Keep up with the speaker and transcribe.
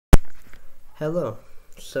Hello.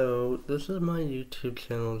 So this is my YouTube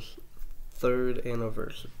channel's 3rd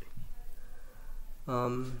anniversary.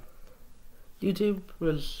 YouTube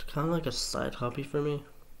was kind of like a side hobby for me.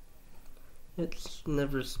 It's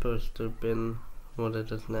never supposed to have been what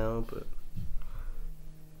it is now, but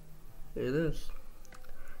it is.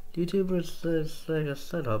 YouTube was like a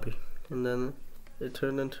side hobby, and then it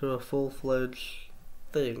turned into a full-fledged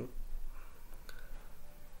thing.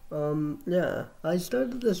 Yeah, I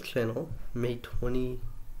started this channel May 29th,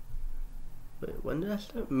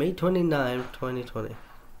 2020.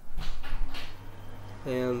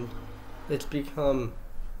 And it's become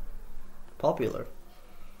popular.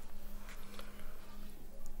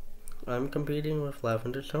 I'm competing with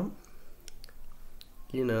Lavender Tone.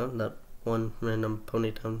 You know, that one random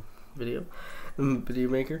Ponytown video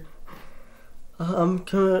maker. I'm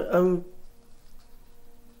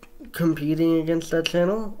competing against that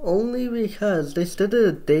channel only because they started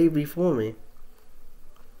a day before me.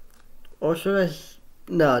 Or should I?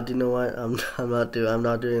 No, do you know what? I'm not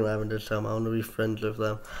doing Lavender Tone. I want to be friends with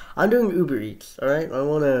them. I'm doing Uber Eats. All right. I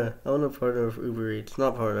wanna partner with Uber Eats.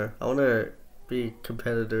 Not partner. I wanna be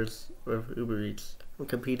competitors with Uber Eats. I'm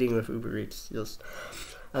competing with Uber Eats. Yes.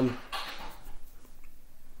 Hang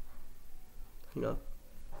on.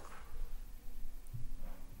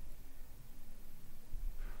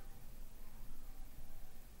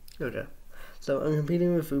 Okay. So I'm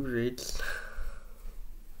competing with Uber Eats.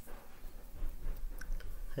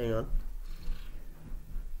 Hang on.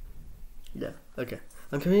 Yeah, okay.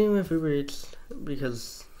 I'm competing with Uber Eats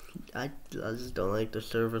because I just don't like the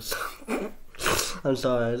service. I'm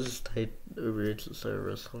sorry, I just hate Uber Eats'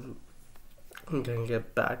 service. I'm gonna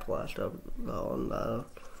get backlash on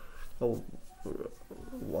a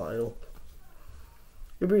while.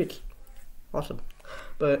 Uber Eats, awesome.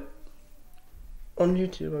 But on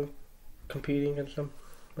YouTube, I'm competing against them.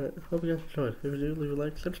 But hope you guys enjoyed. If you do, leave a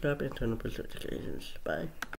like, subscribe, and turn on post notifications. Bye.